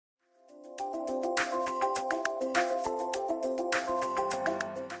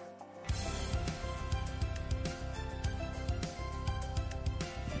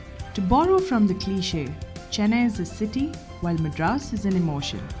To borrow from the cliché, Chennai is a city while Madras is an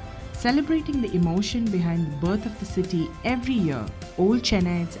emotion. Celebrating the emotion behind the birth of the city every year, old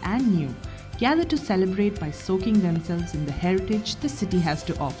Chennaiites and new gather to celebrate by soaking themselves in the heritage the city has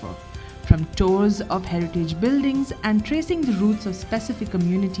to offer. From tours of heritage buildings and tracing the roots of specific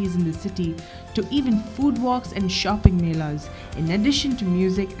communities in the city to even food walks and shopping melas, in addition to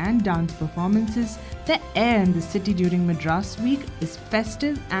music and dance performances, the air in the city during Madras Week is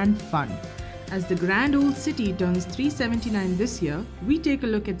festive and fun. As the grand old city turns 379 this year, we take a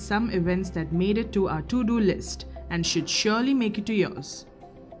look at some events that made it to our to-do list and should surely make it to yours.